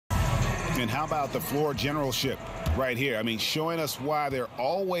And how about the floor generalship right here? I mean, showing us why they're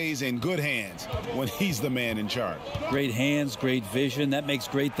always in good hands when he's the man in charge. Great hands, great vision. That makes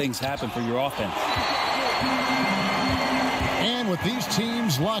great things happen for your offense. And with these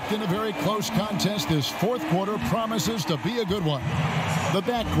teams locked in a very close contest, this fourth quarter promises to be a good one. The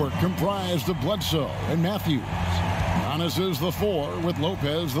backcourt comprised of Bledsoe and Matthews. Giannis is the 4 with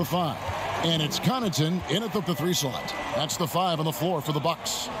Lopez the 5. And it's Connaughton in at the 3 slot. That's the 5 on the floor for the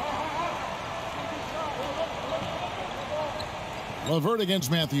Bucks. LeVert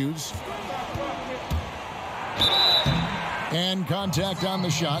against Matthews. And contact on the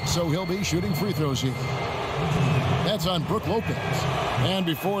shot, so he'll be shooting free throws here. That's on Brook Lopez. And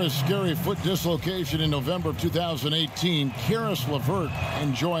before his scary foot dislocation in November of 2018, Karis LeVert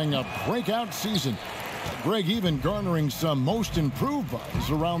enjoying a breakout season. Greg even garnering some most improved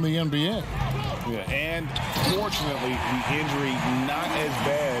buzz around the NBA. Yeah, and fortunately, the injury not as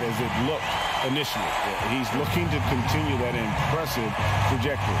bad as it looked initially. Yeah, he's looking to continue that impressive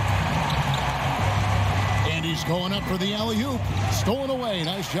trajectory. And he's going up for the alley-oop. Stolen away.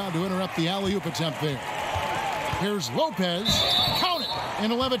 Nice job to interrupt the alley-oop attempt there. Here's Lopez. Count it.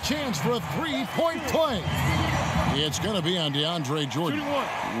 And he'll have a chance for a 3-point play. It's going to be on DeAndre Jordan.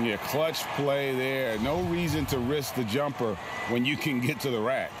 Yeah, clutch play there. No reason to risk the jumper when you can get to the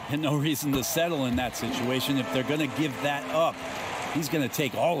rack. And no reason to settle in that situation. If they're going to give that up, he's going to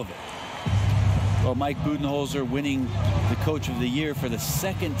take all of it. Well, Mike Budenholzer winning the Coach of the Year for the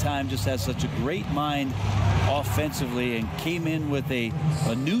second time, just has such a great mind offensively and came in with a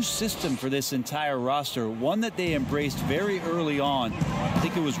new system for this entire roster, one that they embraced very early on. I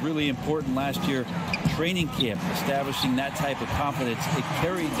think it was really important last year, training camp, establishing that type of confidence. It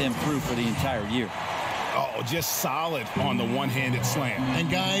carried them through for the entire year. Oh, just solid on the one-handed slam.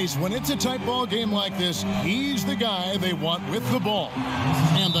 And guys, when it's a tight ball game like this, he's the guy they want with the ball.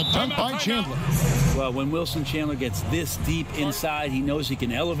 And the dunk by Chandler. Well, when Wilson Chandler gets this deep inside, he knows he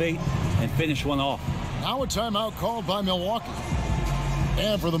can elevate and finish one off. Now a timeout called by Milwaukee.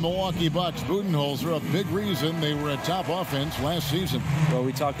 And for the Milwaukee Bucks, Budenholzer, a big reason they were a top offense last season. Well,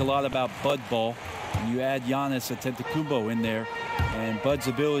 we talked a lot about Bud ball. And you add Giannis Antetokounmpo in there, and Bud's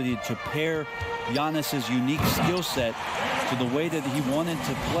ability to pair Giannis's unique skill set to the way that he wanted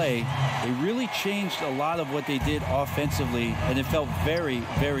to play. They really changed a lot of what they did offensively, and it felt very,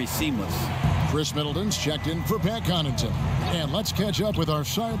 very seamless. Chris Middleton's checked in for Pat Connaughton. And let's catch up with our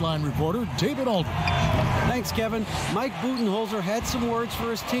sideline reporter, David Aldridge. Thanks, Kevin. Mike Budenholzer had some words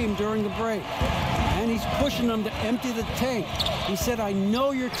for his team during the break. And he's pushing them to empty the tank. He said, I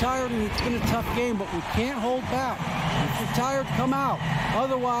know you're tired and it's been a tough game, but we can't hold back. If you're tired, come out.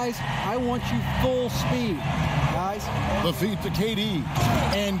 Otherwise, I want you full speed, guys. The feed to KD.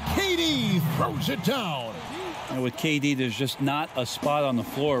 And KD throws it down. And with KD, there's just not a spot on the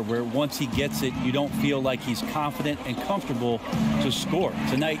floor where once he gets it, you don't feel like he's confident and comfortable to score.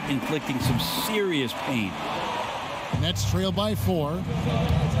 Tonight, inflicting some serious pain. Nets trail by 4.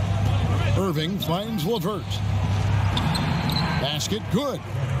 Irving finds LeVert. Basket good.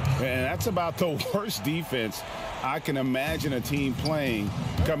 And that's about the worst defense I can imagine a team playing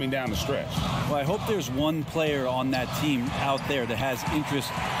coming down the stretch. Well, I hope there's one player on that team out there that has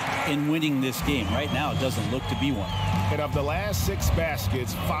interest in winning this game. Right now, it doesn't look to be one. And of the last 6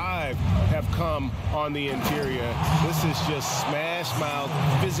 baskets, 5 have come on the interior. This is just smash mouth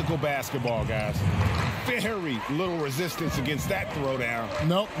physical basketball, guys. Very little resistance against that throwdown.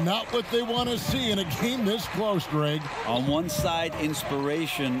 Nope, not what they want to see in a game this close, Greg. On one side,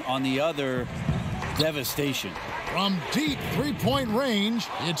 inspiration. On the other, devastation. From deep three-point range,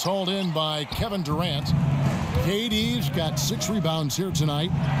 it's hauled in by Kevin Durant. KD's got 6 rebounds here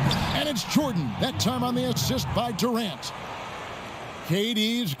tonight. And it's Jordan, that time on the assist by Durant.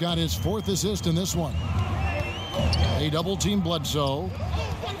 KD's got his 4th assist in this one. They double-team Bledsoe.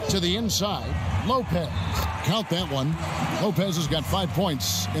 To the inside, Lopez. Count that one. Lopez has got 5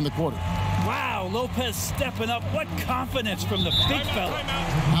 points in the quarter. Wow, Lopez stepping up. What confidence from the big fella.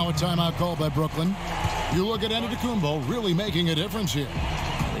 Now a timeout called by Brooklyn. You look at Antetokounmpo really making a difference here.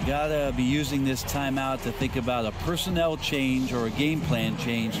 They got to be using this timeout to think about a personnel change or a game plan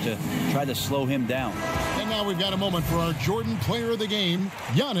change to try to slow him down. And now we've got a moment for our Jordan player of the game,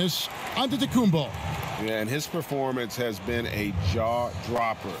 Giannis Antetokounmpo. Yeah, and his performance has been a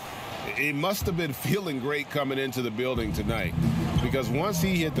jaw-dropper. It must have been feeling great coming into the building tonight, because once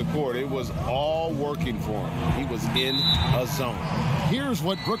he hit the court, it was all working for him. He was in a zone. Here's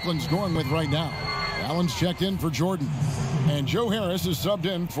what Brooklyn's going with right now. Allen's checked in for Jordan, and Joe Harris is subbed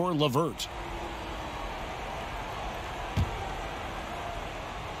in for LeVert.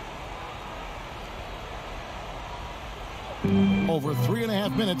 Over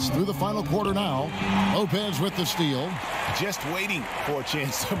 3.5 minutes through the final quarter now. Lopez with the steal. Just waiting for a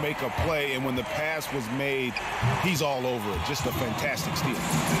chance to make a play, and when the pass was made, he's all over it. Just a fantastic steal.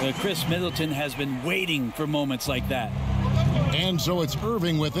 Chris Middleton has been waiting for moments like that. And so it's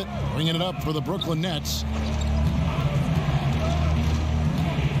Irving with it, bringing it up for the Brooklyn Nets.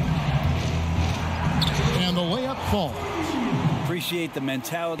 And the layup falls. Appreciate the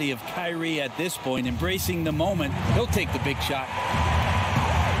mentality of Kyrie at this point, embracing the moment. He'll take the big shot.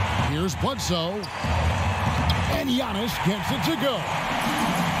 Here's Bledsoe. And Giannis gets it to go.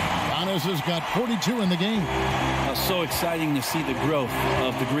 Giannis has got 42 in the game. So exciting to see the growth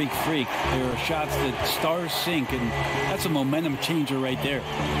of the Greek Freak. There are shots that stars sink, and that's a momentum changer right there.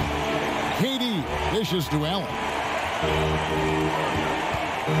 KD dishes to Allen.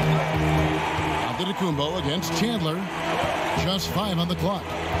 Antetokounmpo against Chandler. Just 5 on the clock.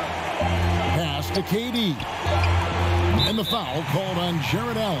 Pass to KD. And the foul called on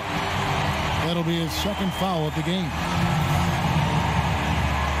Jared Allen. That'll be his second foul of the game.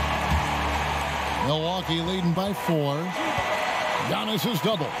 Milwaukee leading by 4. Giannis is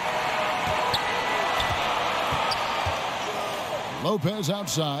double. Lopez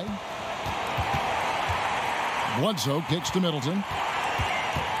outside. Bledsoe kicks to Middleton.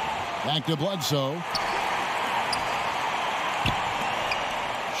 Back to Bledsoe.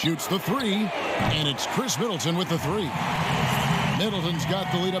 Shoots the 3, and it's Chris Middleton with the 3. Middleton's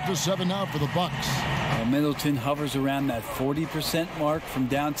got the lead up to 7 now for the Bucks. Middleton hovers around that 40% mark from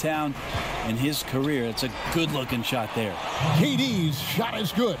downtown in his career. It's a good-looking shot there. KD's shot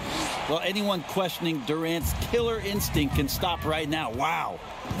is good. Well, anyone questioning Durant's killer instinct can stop right now. Wow.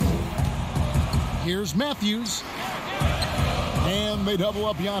 Here's Matthews. And they double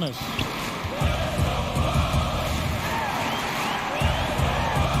up Giannis.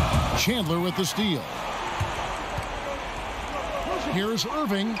 Chandler with the steal. Here's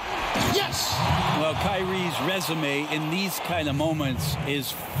Irving. Yes! Well, Kyrie's resume in these kind of moments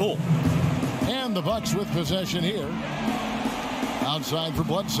is full. And the Bucks with possession here. Outside for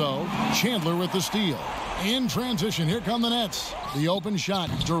Bledsoe. Chandler with the steal. In transition, here come the Nets. The open shot,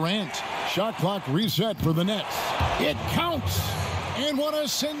 Durant. Shot clock reset for the Nets. It counts! And what a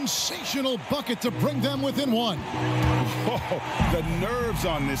sensational bucket to bring them within 1. Whoa, the nerves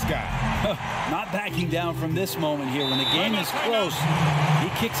on this guy. Not backing down from this moment here. When the game is close, he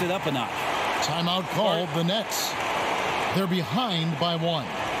kicks it up a notch. Timeout called, the Nets. They're behind by 1.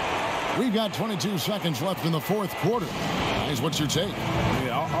 We've got 22 seconds left in the fourth quarter. Guys, what's your take?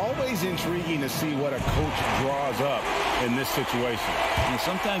 Yeah, always intriguing to see what a coach draws up in this situation. And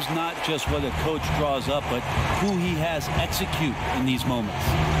sometimes not just what a coach draws up, but who he has execute in these moments.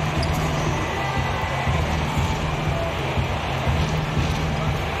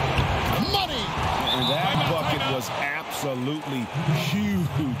 Money! And that bucket was absolutely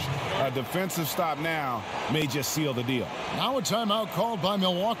huge. A defensive stop now may just seal the deal. Now a timeout called by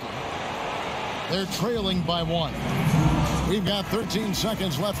Milwaukee. They're trailing by 1. We've got 13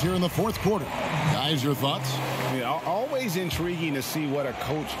 seconds left here in the fourth quarter. Guys, your thoughts? Yeah, always intriguing to see what a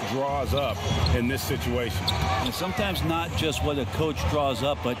coach draws up in this situation. And sometimes not just what a coach draws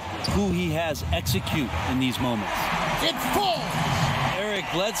up, but who he has execute in these moments. It falls! Eric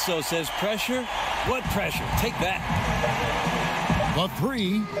Bledsoe says pressure? What pressure? Take that. The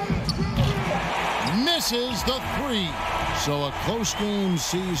 3. Misses the 3. So a close game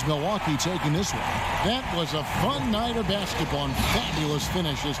sees Milwaukee taking this one. That was a fun night of basketball and fabulous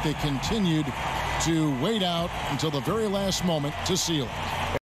finish as they continued to wait out until the very last moment to seal it.